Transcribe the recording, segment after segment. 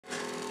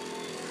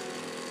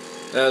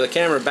The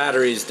camera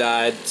batteries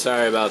died,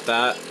 sorry about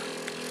that.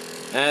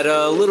 I had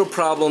a little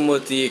problem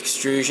with the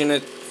extrusion.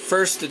 At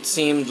first it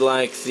seemed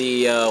like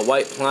the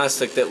white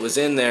plastic that was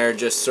in there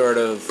just sort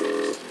of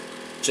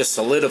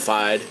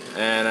solidified,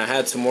 and I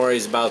had some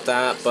worries about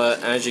that,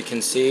 but as you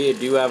can see, I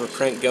do have a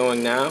print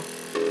going now.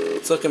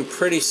 It's looking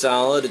pretty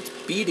solid. It's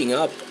beating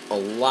up a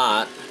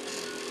lot,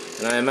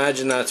 and I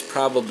imagine that's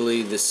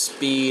probably the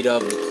speed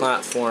of the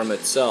platform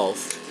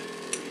itself.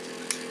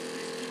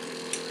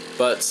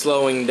 But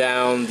slowing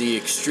down the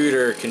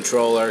extruder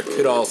controller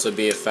could also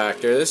be a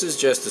factor. This is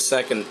just a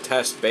second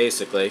test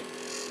basically,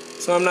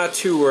 so I'm not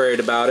too worried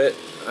about it.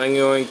 I'm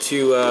going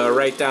to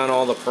write down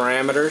all the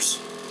parameters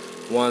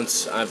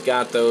once I've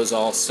got those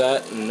all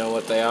set and know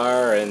what they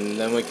are, and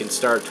then we can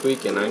start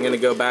tweaking. I'm going to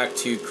go back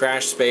to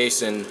Crash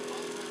Space, and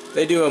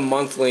they do a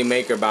monthly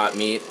Makerbot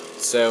meet,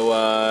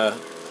 so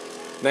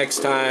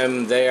next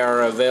time they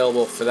are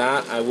available for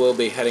that, I will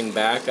be heading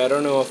back. I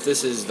don't know if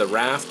this is the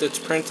raft it's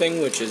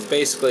printing, which is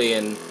basically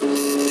an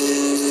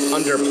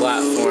under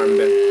platform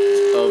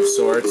of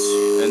sorts,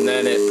 and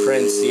then it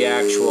prints the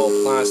actual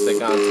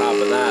plastic on top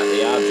of that,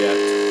 the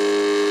object.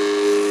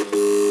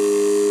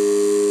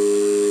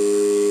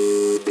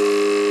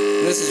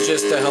 This is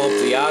just to help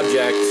the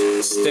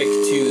object stick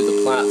to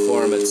the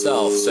platform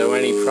itself, so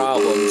any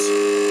problems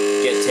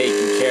get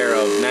taken care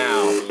of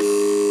now,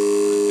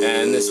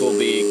 and this will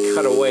be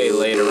cut away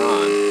later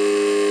on.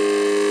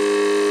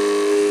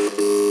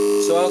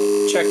 So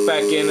I'll check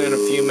back in a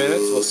few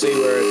minutes. We'll see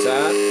where it's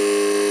at.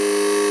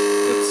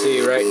 Let's see,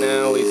 right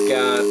now we've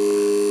got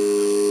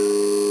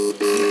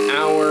an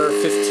hour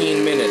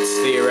 15 minutes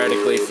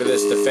theoretically for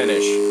this to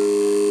finish,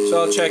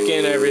 so I'll check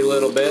in every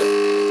little bit.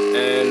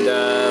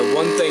 And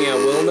one thing I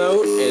will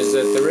note is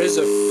that there is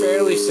a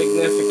fairly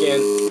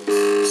significant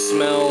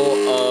smell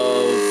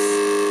of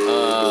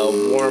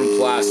warm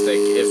plastic,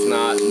 if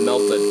not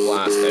melted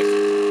plastic.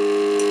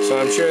 So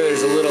I'm sure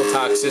there's a little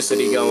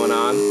toxicity going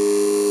on.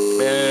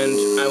 And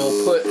I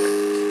will put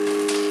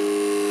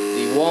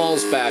the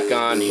walls back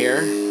on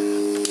here.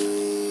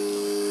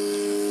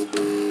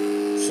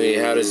 See,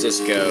 how does this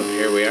go?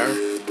 Here we are.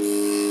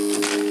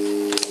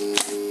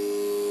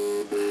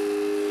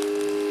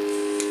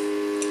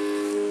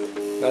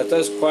 That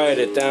does quiet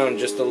it down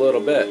just a little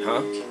bit,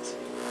 huh?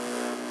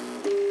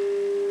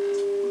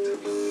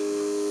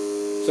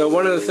 So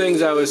one of the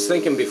things I was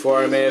thinking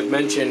before I may have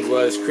mentioned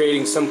was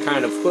creating some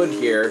kind of hood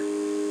here,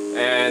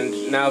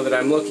 and now that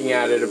I'm looking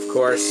at it, of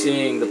course,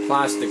 seeing the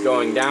plastic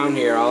going down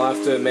here, I'll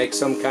have to make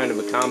some kind of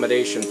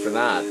accommodation for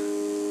that.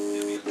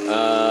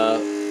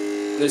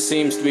 This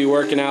seems to be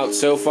working out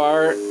so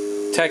far.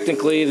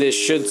 Technically this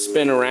should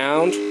spin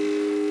around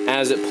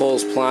as it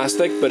pulls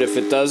plastic, but if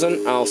it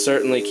doesn't, I'll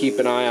certainly keep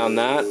an eye on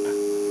that.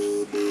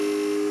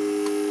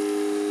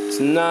 It's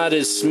not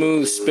as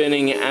smooth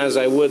spinning as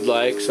I would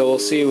like, so we'll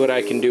see what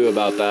I can do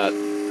about that.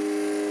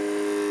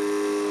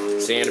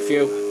 See you in a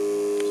few.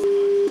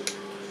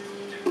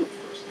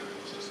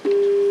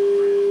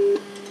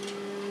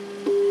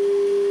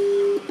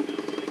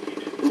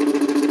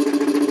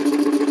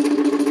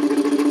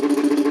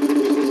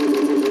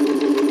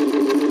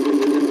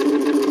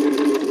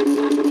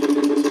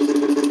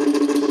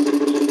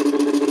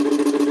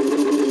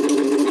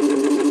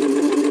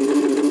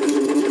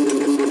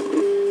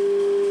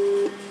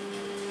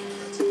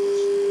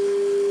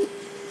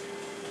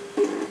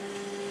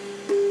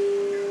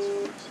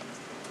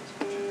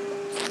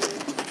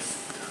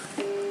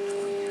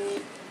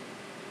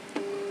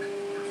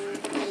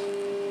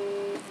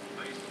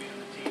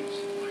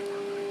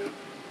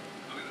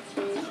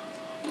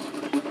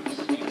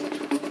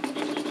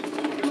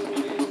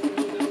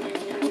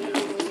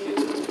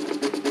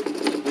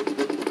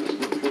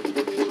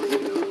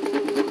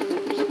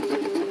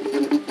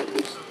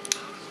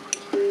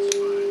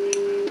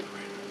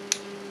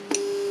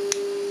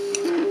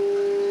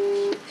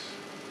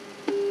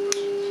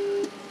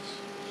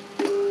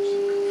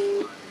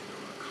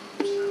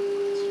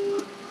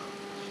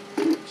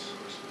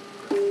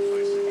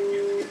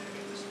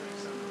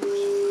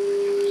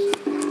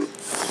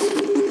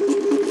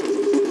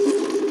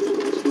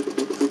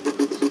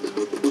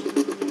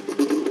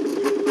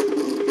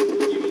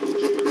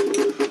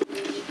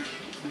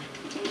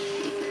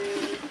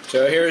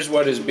 So here's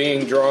what is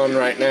being drawn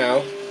right now.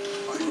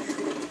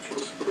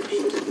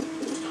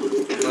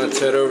 Let's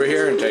head over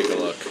here and take a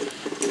look.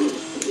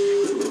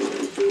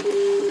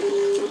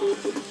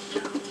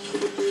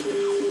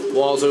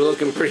 Walls are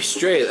looking pretty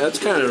straight. That's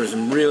kind of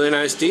some really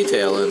nice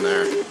detail in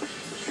there.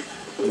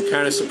 I'm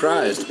kind of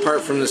surprised. Apart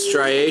from the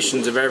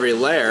striations of every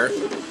layer,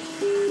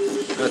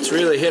 that's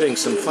really hitting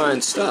some fine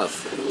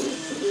stuff.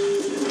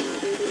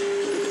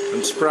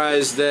 I'm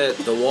surprised that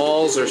the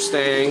walls are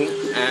staying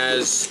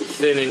as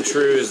thin and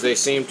true as they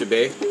seem to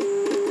be.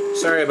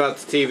 Sorry about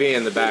the TV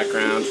in the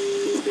background.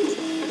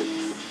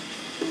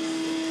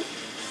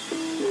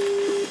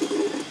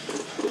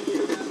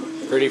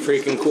 Pretty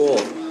freaking cool.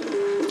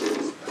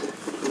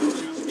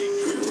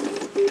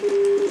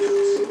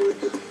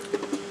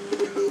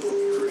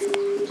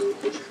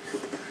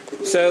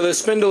 So the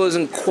spindle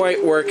isn't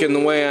quite working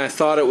the way I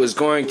thought it was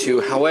going to.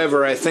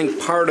 However, I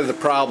think part of the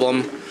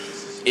problem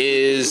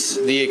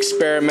is the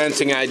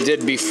experimenting I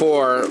did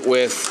before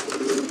with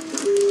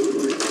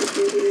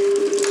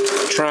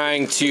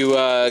trying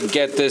to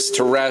get this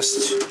to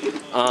rest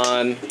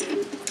on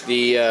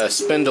the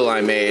spindle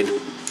I made.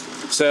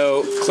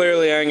 So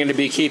clearly I'm going to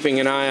be keeping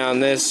an eye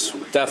on this,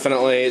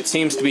 definitely. It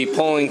seems to be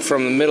pulling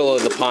from the middle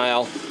of the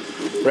pile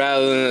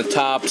rather than the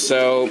top,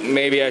 so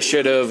maybe I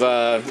should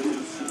have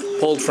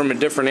pulled from a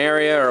different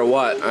area or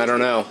what, I don't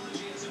know.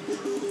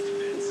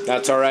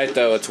 That's alright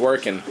though, it's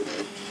working.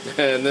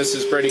 And this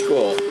is pretty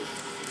cool.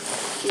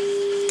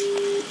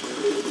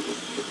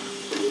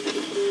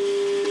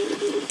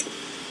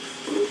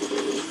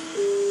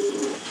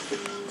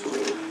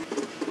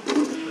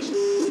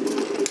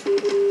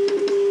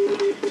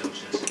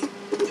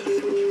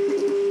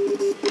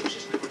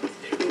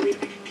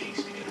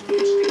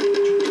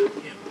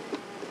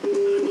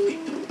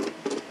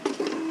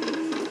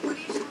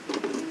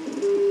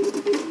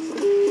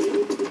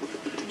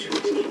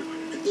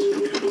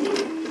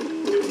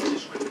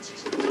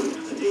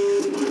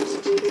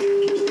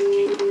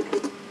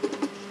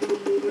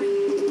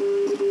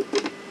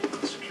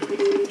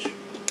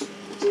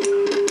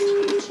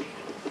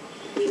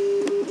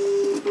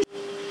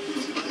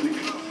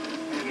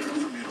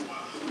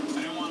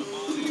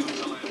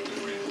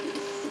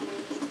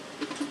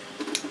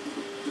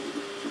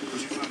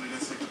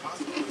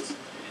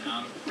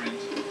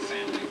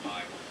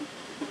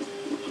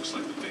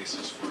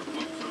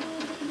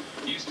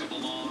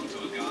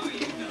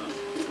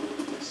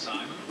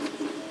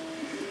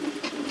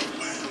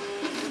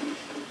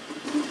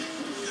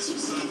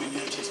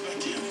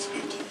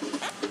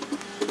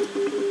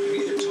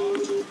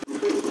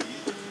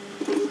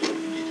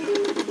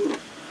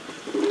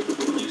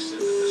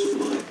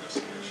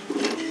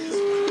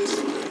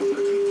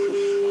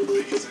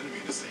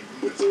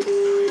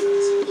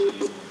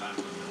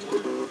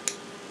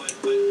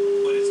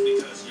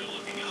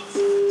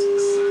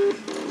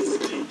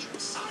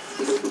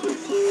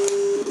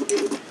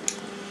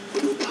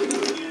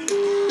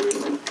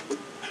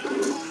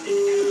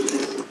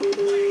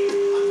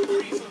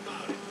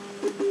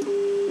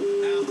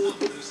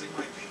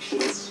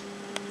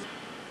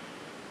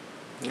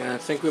 Yeah, I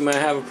think we might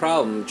have a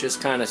problem. It just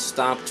kind of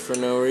stopped for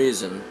no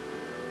reason.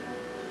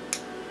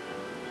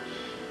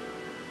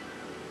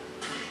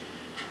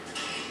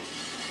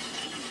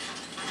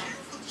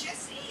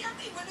 Jesse, how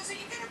many windows are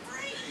you going to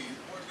break? Hey, the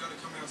board's got to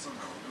come out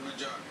somehow. I'm doing a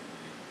job.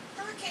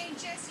 Hurricane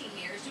Jesse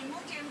here is doing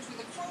more damage with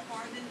a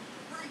crowbar than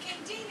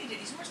Hurricane Dana did.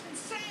 He's worse than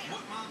Sam.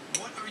 What, Mom?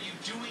 What are you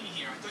doing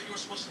here? I thought you were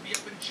supposed to be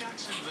up in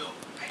Jacksonville.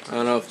 I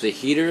don't know if the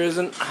heater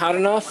isn't hot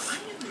enough. I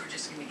knew we were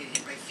just going to get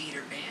hit by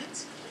feeder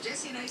bands.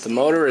 Jesse and I The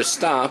motor is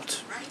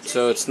stopped,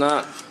 so it's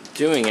not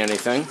doing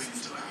anything.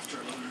 Until after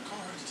I loaded her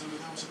car to tell me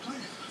that was a plan.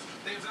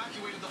 They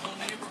evacuated the whole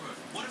neighborhood.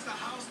 What if the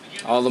house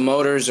began... All the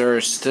motors are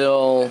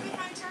still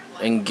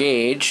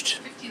engaged.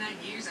 59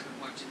 years I've been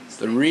watching these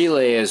The things.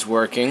 relay is I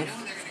working. know they're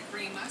going to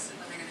cream us and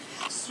then they're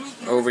going to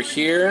swoop Over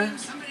here,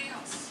 somebody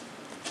else.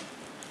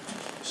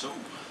 So...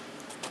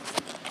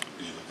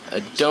 I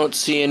don't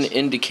see an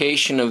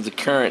indication of the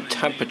current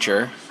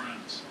temperature.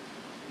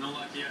 No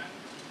luck yet.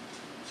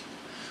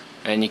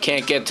 And you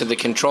can't get to the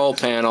control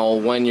panel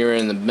when you're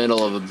in the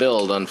middle of a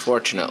build,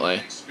 unfortunately.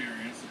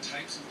 Experience, the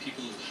types of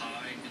people who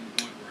hide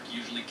in woodwork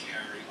usually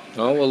carry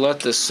Well, we'll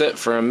let this sit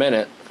for a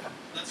minute.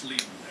 Let's leave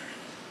them there.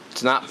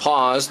 It's not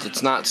paused,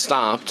 it's not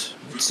stopped.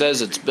 It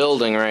says it's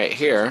building right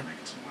here.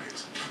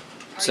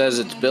 It says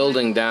it's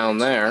building down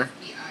there.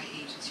 FBI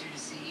agents here to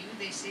see you.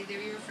 They say they're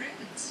your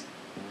friends.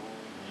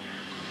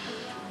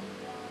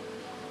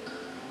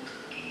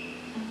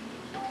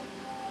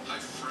 Hi,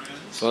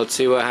 friends. So let's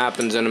see what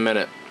happens in a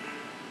minute.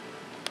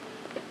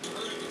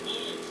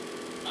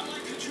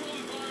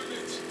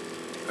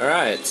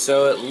 Alright,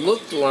 so it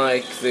looked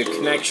like the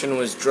connection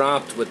was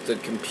dropped with the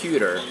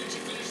computer.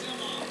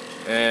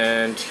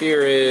 And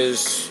here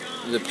is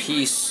the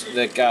piece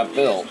that got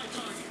built.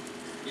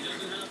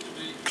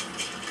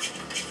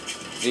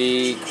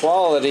 The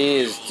quality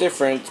is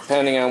different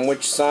depending on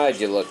which side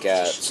you look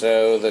at.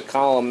 So the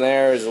column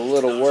there is a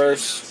little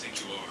worse.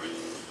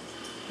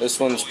 This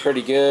one's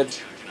pretty good.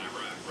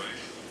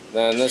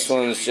 Then this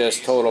one's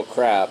just total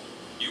crap.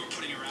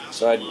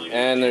 So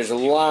and there's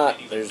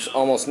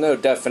almost no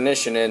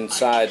definition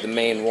inside the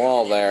main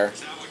wall there,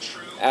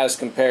 as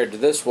compared to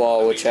this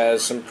wall, which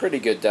has some pretty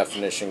good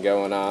definition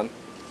going on,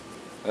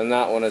 and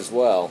that one as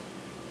well.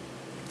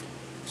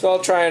 So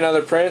I'll try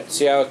another print,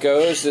 see how it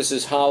goes. This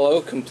is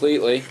hollow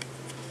completely.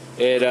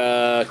 It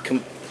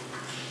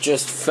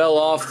just fell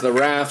off the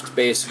raft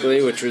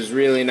basically, which was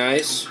really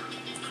nice.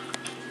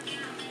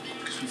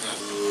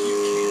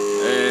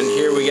 And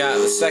here we got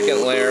the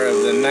second layer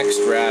of the next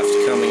raft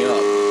coming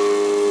up.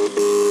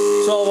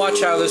 So I'll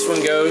watch how this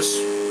one goes.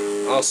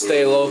 I'll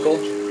stay local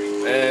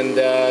and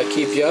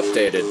keep you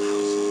updated.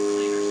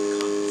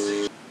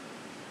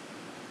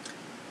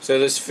 So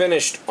this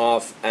finished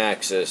off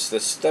axis. The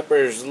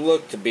steppers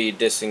look to be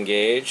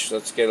disengaged.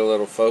 Let's get a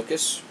little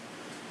focus.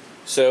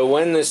 So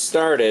when this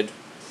started,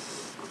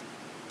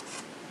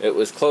 it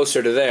was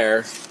closer to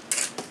there,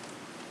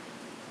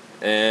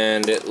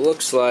 and it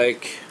looks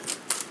like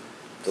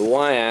the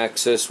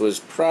y-axis was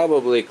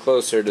probably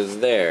closer to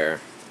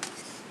there.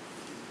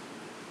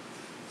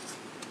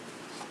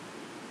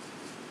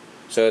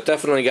 So it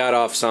definitely got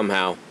off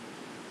somehow.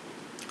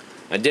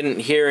 I didn't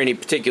hear any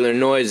particular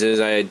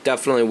noises. I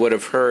definitely would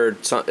have heard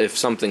if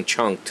something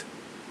chunked.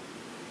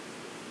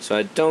 So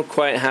I don't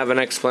quite have an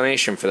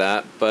explanation for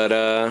that, but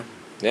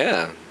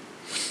yeah.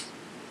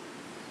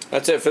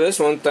 That's it for this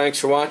one. Thanks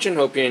for watching.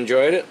 Hope you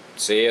enjoyed it.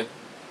 See ya.